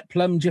 Go and get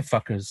plumbed, you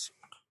fuckers.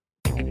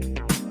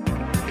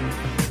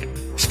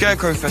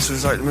 Scarecrow Festival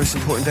is like the most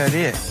important day of the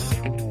year.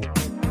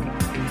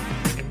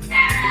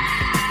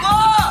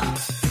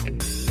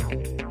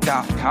 What?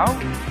 Daft Cow?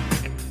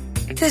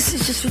 This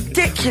is just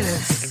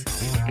ridiculous.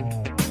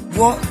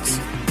 What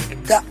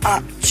the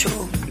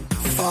actual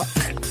fuck?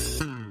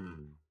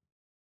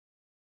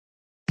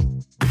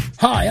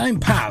 Hi, I'm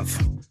Pav.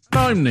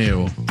 I'm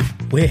Neil.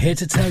 We're here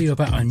to tell you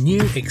about our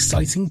new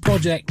exciting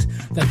project,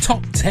 the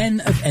Top 10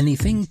 of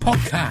Anything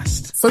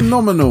podcast.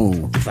 Phenomenal.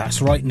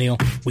 That's right, Neil.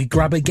 We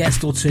grab a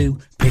guest or two,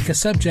 pick a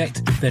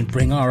subject, then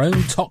bring our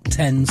own top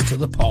 10s to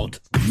the pod.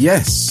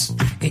 Yes.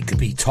 It could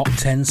be top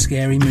 10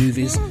 scary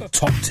movies,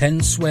 top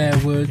 10 swear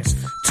words,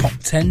 top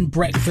 10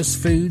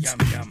 breakfast foods,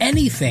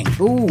 anything.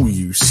 Oh,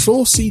 you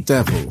saucy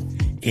devil.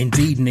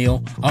 Indeed,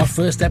 Neil. Our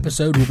first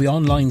episode will be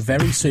online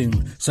very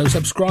soon, so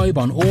subscribe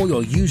on all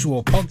your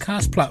usual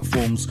podcast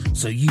platforms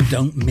so you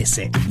don't miss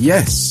it.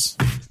 Yes.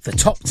 The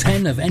Top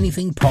 10 of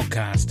Anything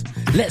podcast.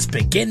 Let's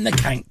begin the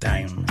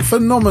countdown.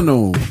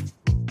 Phenomenal.